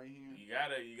question right here. You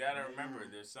gotta remember,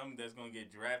 there's some that's gonna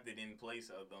get drafted in place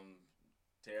of them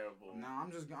Terrible. Nah, I'm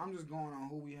just going on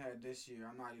who we had this year.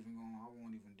 I won't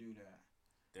even do that.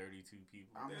 32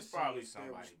 people. There's probably there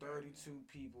was somebody 32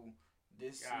 people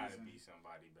this Gotta season. Be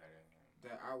somebody better than him.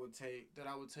 That I would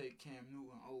take Cam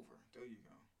Newton over. There you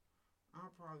go. I'll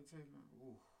probably take him.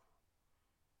 Ooh.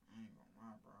 I ain't gonna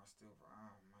lie, bro.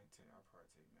 I'll probably take Matt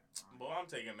Ryan. Boy, I'm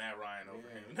taking Matt Ryan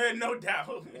over him. No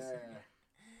doubt. Yeah.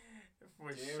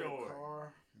 For Derek sure.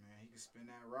 Carr, man, he can spin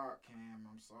that rock, Cam.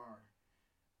 I'm sorry.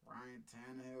 Ryan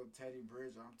Tannehill, Teddy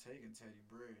Bridge. I'm taking Teddy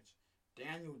Bridge.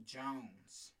 Daniel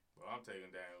Jones. Well, I'm taking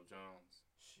Daniel Jones.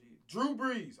 Shit. Drew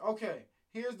Brees. Okay.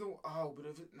 Here's the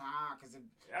because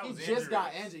he just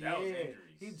got injured.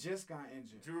 He just got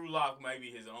injured. Drew Lock might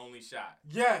be his only shot.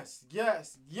 Yes.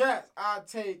 All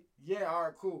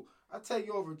right, cool. I'll take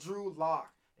you over Drew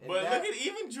Lock. But look at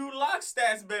even Drew Lock's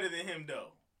stats better than him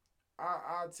though.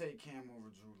 I'll take Cam over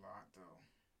Drew Lock though.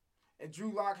 And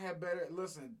Drew Lock had better.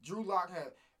 Listen, Drew Lock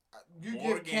had. You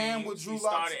More give Cam games. with Drew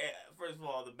Lock. First of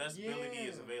all, the best ability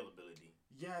is availability.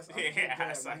 Yes, I get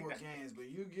that more games, but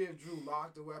you give Drew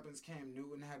Lock the weapons Cam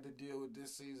Newton had to deal with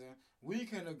this season. We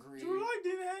can agree. Drew Lock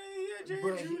didn't have any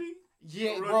Jerry Jeudy.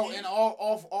 Yeah, bro, and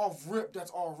off rip, that's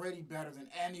already better than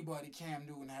anybody Cam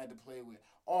Newton had to play with.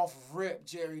 Off rip,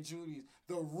 Jerry Jeudy,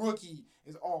 the rookie,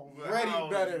 is already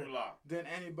better than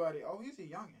anybody. Oh, he's a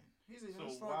youngin.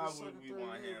 So why would we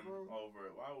want him over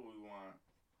it? Why would we want?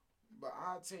 But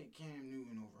I'll take Cam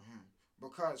Newton over him.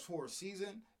 Because for a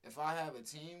season, if I have a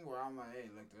team where I'm like, hey,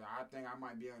 look, I think I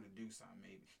might be able to do something,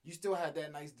 maybe. You still had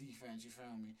that nice defense, you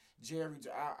feel me?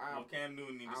 Cam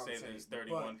Newton need to say there's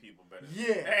 31 people better.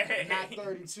 Yeah, not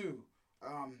 32.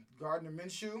 Gardner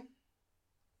Minshew,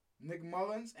 Nick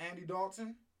Mullins, Andy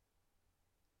Dalton,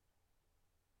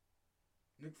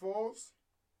 Nick Foles.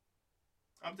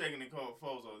 I'm taking Nick Foles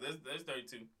over. There's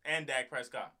 32. And Dak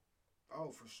Prescott. Oh,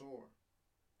 for sure.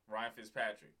 Ryan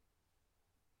Fitzpatrick.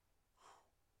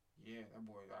 Yeah, that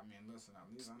boy. I mean, listen.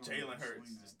 At least I know Jalen Hurts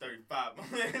is 35.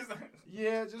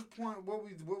 Yeah, just point what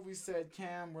we said,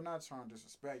 Cam. We're not trying to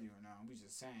disrespect you or nothing. We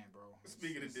just saying, bro.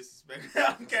 Speaking of disrespect,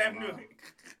 Cam Newton.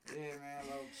 Yeah, man.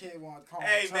 Little kid want to call.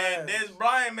 Hey, man, there's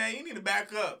Brian, man. You need to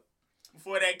back up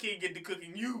before that kid get to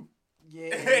cooking you.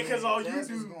 Yeah, because all you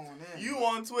do, you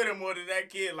on Twitter more than that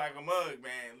kid like a mug,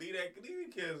 man. Leave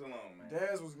the kids alone, man.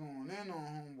 Daz was going in on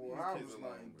homeboy. I was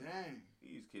like, dang.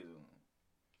 Leave these kids alone.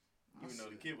 Even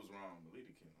though the kid was wrong, but leave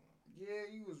the kid alone. Yeah,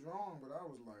 he was wrong, but I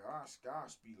was like,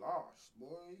 gosh, be lost,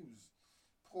 boy. He was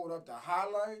pulled up the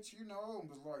highlights, and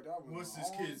was like, that was. What's this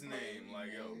kid's name?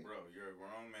 Like, yo, bro, you're a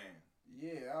grown man.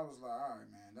 Yeah, I was like, all right,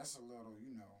 man, that's a little,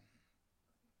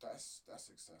 that's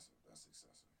excessive. That's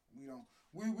excessive.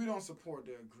 We don't support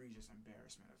the egregious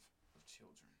embarrassment of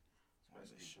children,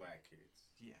 especially black kids.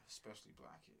 Yeah, especially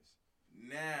black kids.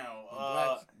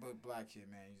 Now, but black kid,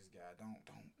 man, you just got don't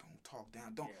talk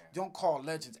down. Don't call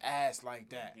legends ass like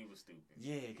that. He was stupid.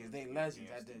 Yeah, because they legends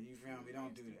at that. You feel me?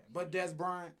 Don't do that. But Des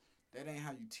Bryant, that ain't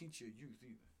how you teach your youth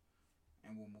either.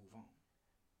 And we'll move on.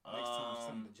 Next time,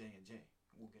 send them to J&J.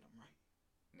 We'll get them right.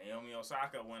 Naomi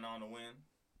Osaka went on to win.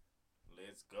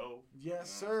 Let's go.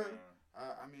 Yes, sir.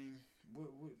 I mean,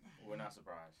 we're not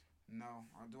surprised. No,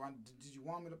 did you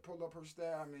want me to pull up her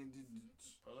stat? I mean,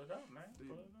 pull it up, man.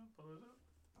 Pull it up.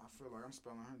 I feel like I'm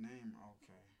spelling her name.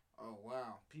 Okay. Oh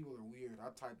wow, people are weird.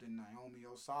 I typed in Naomi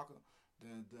Osaka.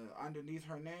 The underneath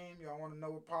her name, y'all want to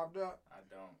know what popped up? I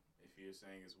don't. If you're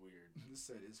saying it's weird, this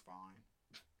said it's fine.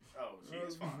 Oh, she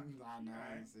is fine. I know.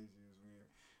 I didn't say she was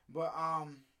weird, but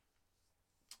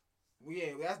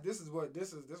this is what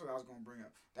I was gonna bring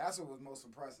up. That's what was most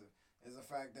impressive is the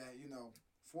fact that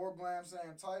 4 Glam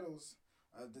Slam titles,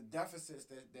 the deficits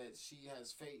that she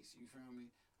has faced, you feel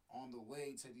me, on the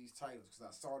way to these titles.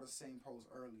 Because I saw the same post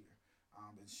earlier.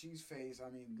 And she's faced,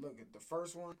 look at the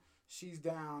first one, she's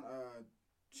down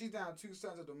 2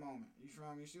 sets at the moment. You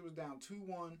feel me? She was down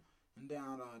 2-1 and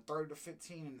down 30-15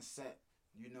 in the set,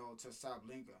 to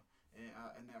Sabalenka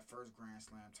in that first Grand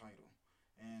Slam title.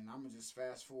 And I'm going to just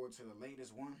fast forward to the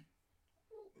latest one.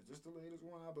 Is this the latest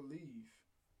one? I believe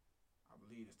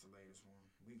it's the latest one.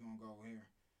 We gonna go here.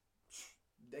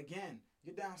 Again,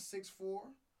 you're down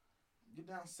 6-4. You're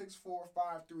down 6-4,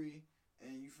 5-3,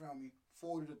 and you feel me,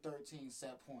 40-13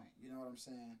 set point. You know what I'm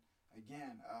saying?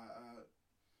 Again,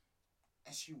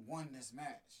 and she won this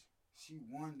match.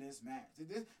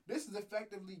 This is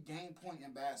effectively game point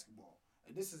in basketball.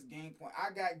 This is game point.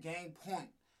 I got game point.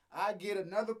 I get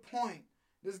another point.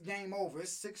 This game over.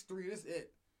 It's 6-3.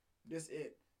 This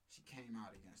it. She came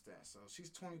out against that. So she's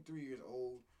 23 years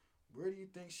old. Where do you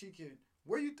think she can?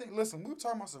 Listen, we were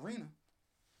talking about Serena.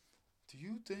 Do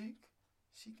you think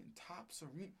she can top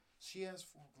Serena? She has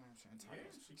 4 Grand Slam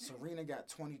titles. Yeah, Serena got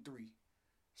 23.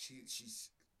 she's.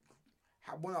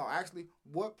 Well, actually,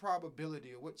 what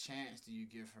probability or what chance do you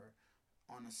give her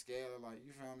on a scale of, like,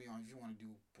 you feel me, on if you want to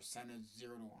do percentage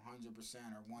 0 to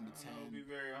 100% or 1 to 10? It'll be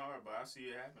very hard, but I see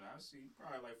it happen. I see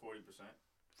probably like 40%.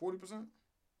 40%?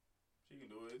 She can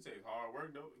do it. It takes hard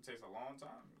work though. It takes a long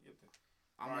time. You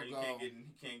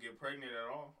can't get pregnant at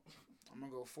all. I'm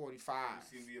gonna go 45.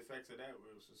 You see the effects of that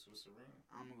with Serena.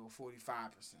 I'm gonna go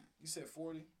 45%. You said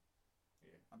 40?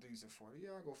 Yeah. I think you said 40.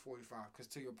 Yeah, I'll go 45. Cause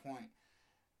to your point,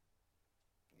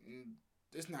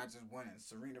 it's not just winning.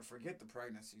 Serena, forget the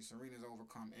pregnancy. Serena's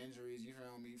overcome injuries. You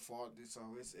feel me? Fought this,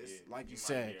 so it's like you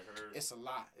said, it's a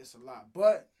lot. It's a lot.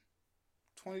 But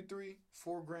 23,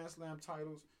 4 Grand Slam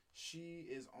titles. She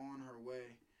is on her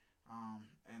way.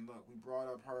 And look, we brought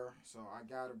up her, so I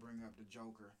gotta bring up the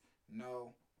Joker.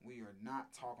 No, we are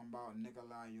not talking about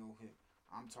Nikolai Jokic.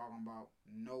 I'm talking about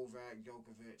Novak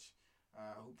Djokovic,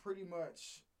 who pretty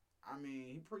much,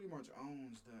 he pretty much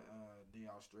owns the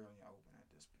Australian Open at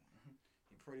this point.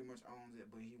 He pretty much owns it,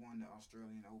 but he won the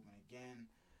Australian Open again.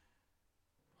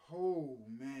 Oh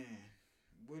man,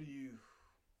 what do you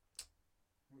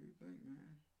think,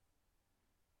 man?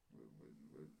 What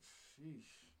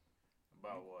sheesh.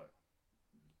 About what?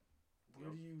 Where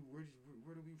do we rank him?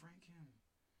 Where do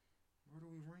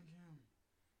we rank him?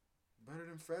 Better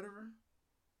than Federer?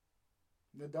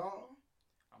 Nadal?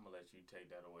 I'm gonna let you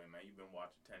take that away, man. You've been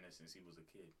watching tennis since he was a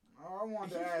kid. Oh, I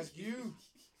wanted to ask you.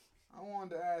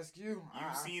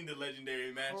 You've seen the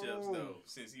legendary matchups though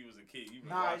since he was a kid.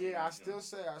 I still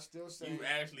say. You've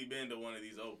actually been to one of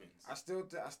these opens. I still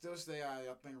say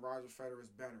I think Roger Federer is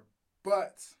better,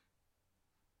 but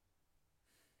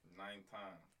 9th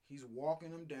time. He's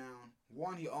walking them down.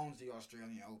 One, he owns the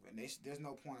Australian Open. There's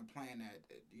no point in playing that.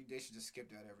 They should just skip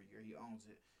that every year. He owns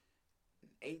it.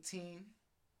 18,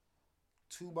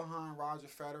 2 behind Roger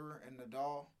Federer and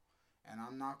Nadal, and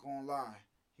I'm not gonna lie.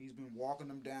 He's been walking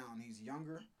them down. He's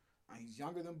younger. He's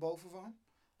younger than both of them.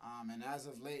 And as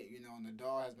of late,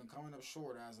 Nadal has been coming up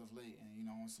short as of late, and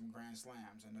on some Grand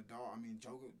Slams. And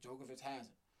Djokovic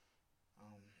hasn't.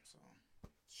 So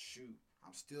shoot,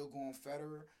 I'm still going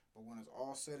Federer. But when it's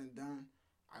all said and done,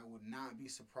 I would not be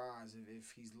surprised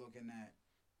if he's looking at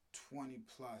 20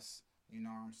 plus.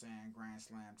 Grand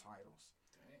Slam titles.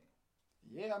 Dang.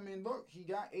 Yeah, look, he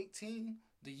got 18.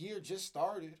 The year just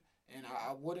started. And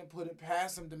I wouldn't put it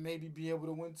past him to maybe be able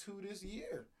to win 2 this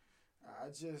year. I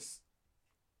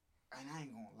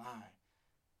ain't gonna lie.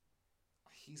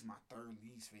 He's my third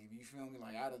least favorite. You feel me?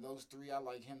 Like, out of those 3, I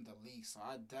like him the least. So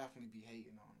I'd definitely be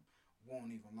hating on him.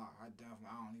 Won't even lie. I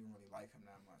don't even really like him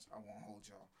that much. I won't hold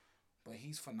y'all. But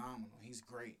he's phenomenal. He's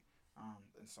great.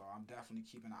 And so I'm definitely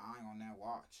keeping an eye on that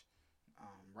watch.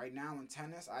 Right now in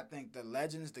tennis, I think the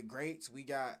legends, the greats, we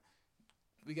got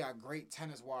great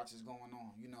tennis watches going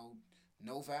on.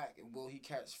 Novak, will he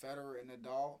catch Federer and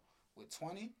Nadal with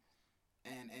 20?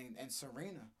 And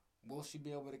Serena, will she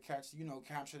be able to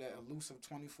capture that elusive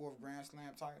 24th Grand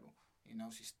Slam title?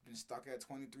 She's been stuck at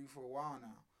 23 for a while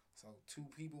now. So 2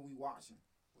 people we watching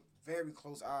with very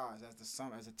close eyes as the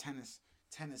tennis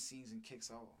season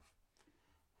kicks off.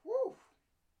 Woo!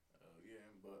 Yeah,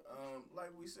 but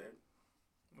like we said,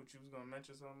 what you was gonna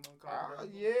mention something on college?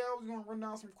 Yeah, I was gonna run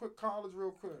down some quick college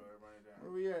real quick.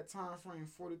 Where we at? Time frame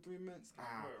 43 minutes.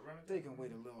 They can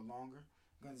wait a little longer.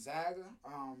 Gonzaga.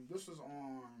 This was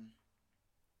on.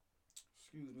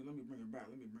 Excuse me. Let me bring it back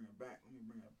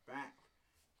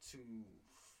to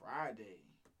Friday.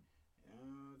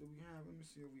 Let me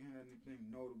see if we had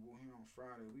anything notable here on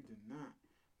Friday. We did not.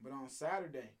 But on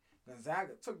Saturday,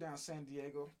 Gonzaga took down San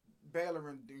Diego. Baylor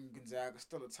and Gonzaga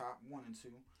still atop 1 and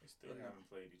 2. They still haven't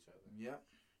played each other. Yep.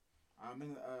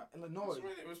 Illinois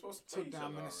they were supposed to play took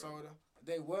down Minnesota. Already.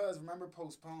 They remember,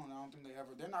 postponed. I don't think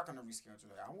they're not going to reschedule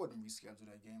that. I wouldn't reschedule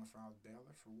that game if I was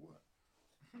Baylor. For what?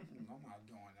 I'm not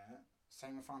doing that.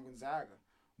 Same if I'm Gonzaga.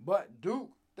 But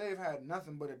Duke, they've had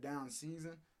nothing but a down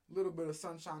season. Little bit of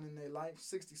sunshine in their life.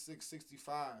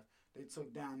 66-65. They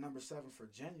took down number 7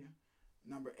 Virginia.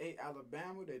 Number 8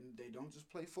 Alabama. They don't just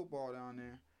play football down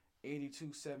there.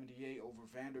 82-78 over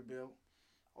Vanderbilt.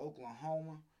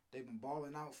 Oklahoma, they've been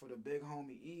balling out for the big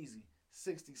homie Easy.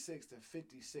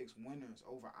 66-56 winners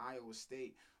over Iowa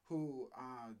State, who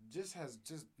just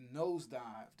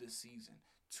nosedived this season.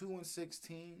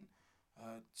 2-16.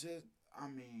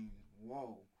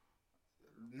 Whoa.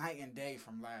 Night and day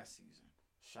from last season.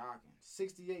 Shocking.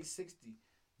 68-60.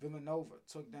 Villanova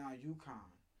took down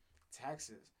UConn.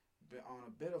 Texas been on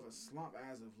a bit of a slump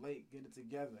as of late. Get it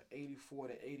together.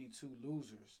 84-82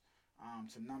 losers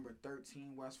to number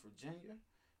 13 West Virginia.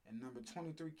 And number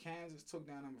 23 Kansas took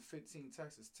down number 15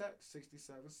 Texas Tech.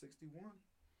 67-61.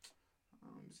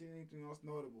 See anything else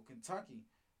notable? Kentucky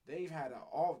They've had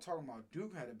talking about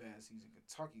Duke had a bad season.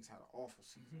 Kentucky's had an awful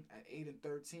season at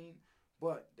 8-13,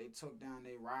 but they took down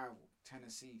their rival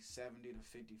Tennessee 70-55.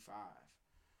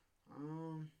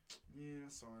 Yeah,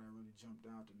 that's all that really jumped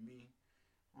out to me.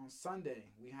 On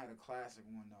Sunday, we had a classic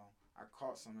one though. I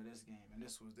caught some of this game, and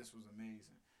this was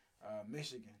amazing.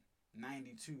 Michigan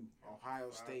 92,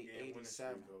 Ohio State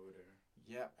 87.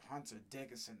 Yep, Hunter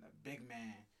Dickinson, the big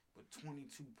man, with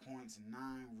 22 points and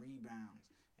 9 rebounds.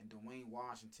 And Dwayne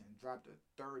Washington dropped a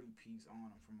 30-piece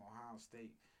on him from Ohio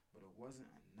State. But it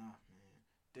wasn't enough, man.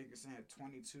 Dickinson had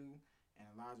 22, and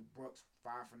Elijah Brooks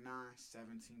 5 for 9,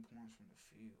 17 points from the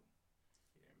field.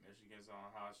 Yeah, Michigan's on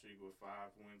a hot streak with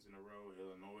 5 wins in a row.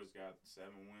 Illinois got 7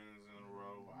 wins in a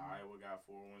row. Iowa got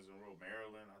 4 wins in a row.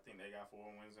 Maryland, I think they got 4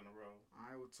 wins in a row.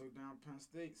 Iowa took down Penn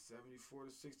State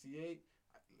 74-68.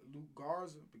 Luke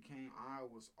Garza became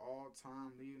Iowa's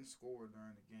all-time leading scorer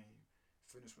during the game.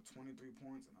 Finished with 23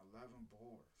 points and 11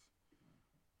 boards.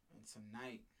 And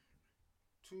tonight,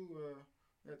 we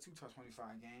got 2 top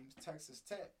 25 games. Texas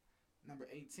Tech, number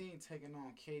 18, taking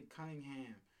on Cade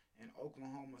Cunningham and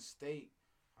Oklahoma State.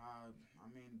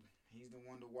 He's the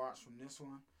one to watch from this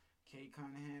one. Cade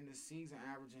Cunningham this season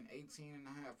averaging 18.5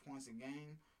 points a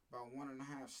game, about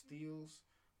 1.5 steals.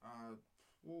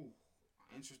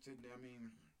 Interested.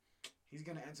 He's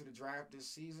going to enter the draft this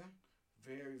season.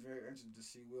 Very, very interested to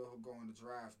see where he'll go in the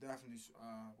draft. Definitely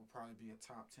will probably be a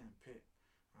top 10 pick.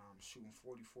 Shooting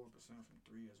 44% from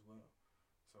 3 as well.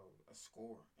 So, a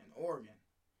score. And Oregon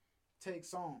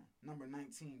takes on number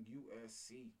 19,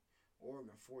 USC.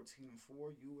 Oregon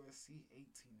 14-4, USC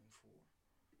 18-4.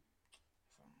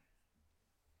 So,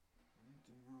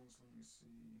 anything else? Let me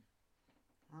see.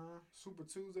 Super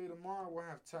Tuesday tomorrow, we'll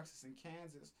have Texas and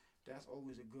Kansas. That's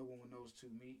always a good one when those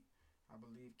two meet. I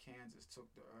believe Kansas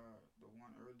took the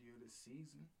one earlier this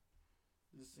season.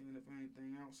 Just seeing if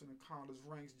anything else in the college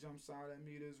ranks jumps out at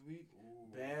me this week. Ooh.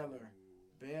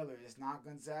 Baylor. It's not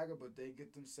Gonzaga, but they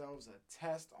get themselves a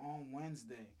test on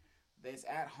Wednesday. It's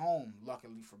at home,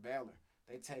 luckily for Baylor.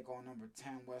 They take on number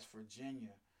 10 West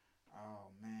Virginia.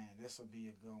 Oh, man, this will be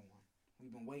a good one.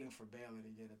 We've been waiting for Baylor to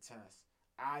get a test.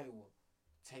 Iowa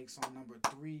takes on number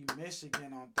 3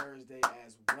 Michigan on Thursday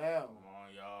as well. Come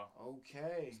on, y'all.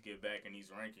 Okay. Let's get back in these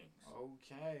rankings.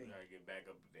 Okay. We got to get back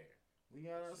up there. We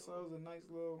got ourselves a nice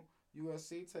little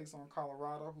USC takes on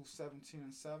Colorado, who's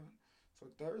 17-7. So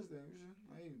Thursday,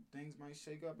 things might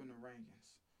shake up in the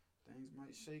rankings. Things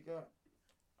might shake up.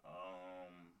 I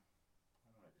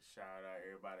want to shout out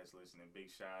everybody that's listening. Big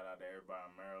shout out to everybody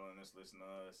in Maryland that's listening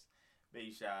to us.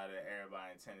 Big shout out to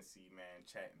everybody in Tennessee, man.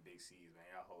 Chatting Big C's, man.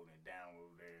 Y'all holding it down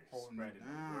over there. Spreading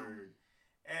the word.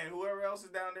 And whoever else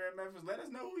is down there in Memphis, let us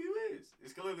know who you is.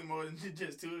 It's clearly more than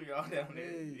just 2 of y'all down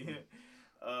there. Hey.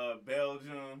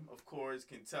 Belgium, of course,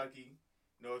 Kentucky,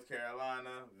 North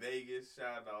Carolina, Vegas.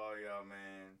 Shout out to all y'all,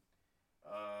 man.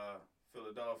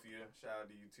 Philadelphia. Shout out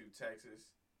to you too,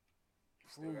 Texas.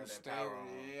 I was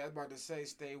about to say,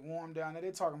 stay warm down there.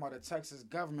 They talking about the Texas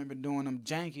government been doing them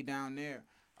janky down there.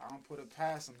 I don't put it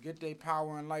past them. Get their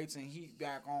power and lights and heat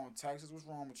back on. Texas, what's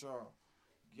wrong with y'all?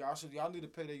 Y'all need to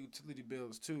pay their utility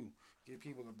bills too. Give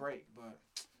people a break. But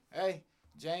hey,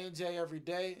 J&J every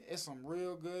day. It's some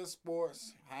real good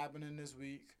sports happening this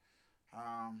week.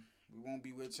 We won't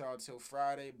be with y'all till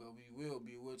Friday, but we will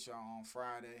be with y'all on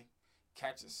Friday.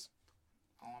 Catch us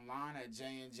online at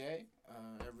J&J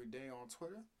every day on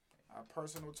Twitter. Our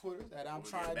personal Twitter that I'm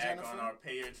trying back Jennifer. on our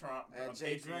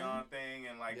Patreon thing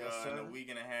in in a week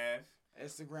and a half.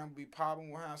 Instagram will be popping.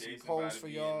 We'll have Jason some polls for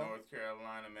y'all. In North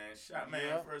Carolina,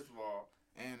 man. First of all.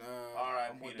 And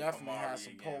we'll definitely Kamari have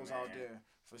some again, polls man. out there.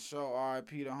 For sure.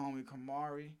 R.I.P. to homie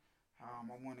Kamari. I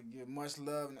want to give much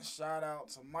love and a shout out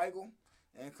to Michael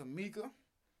and Kamika.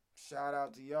 Shout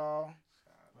out to y'all.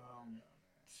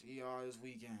 See y'all this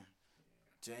weekend.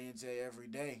 J&J every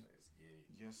day. Let's get it.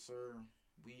 Yes, sir.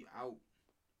 We out.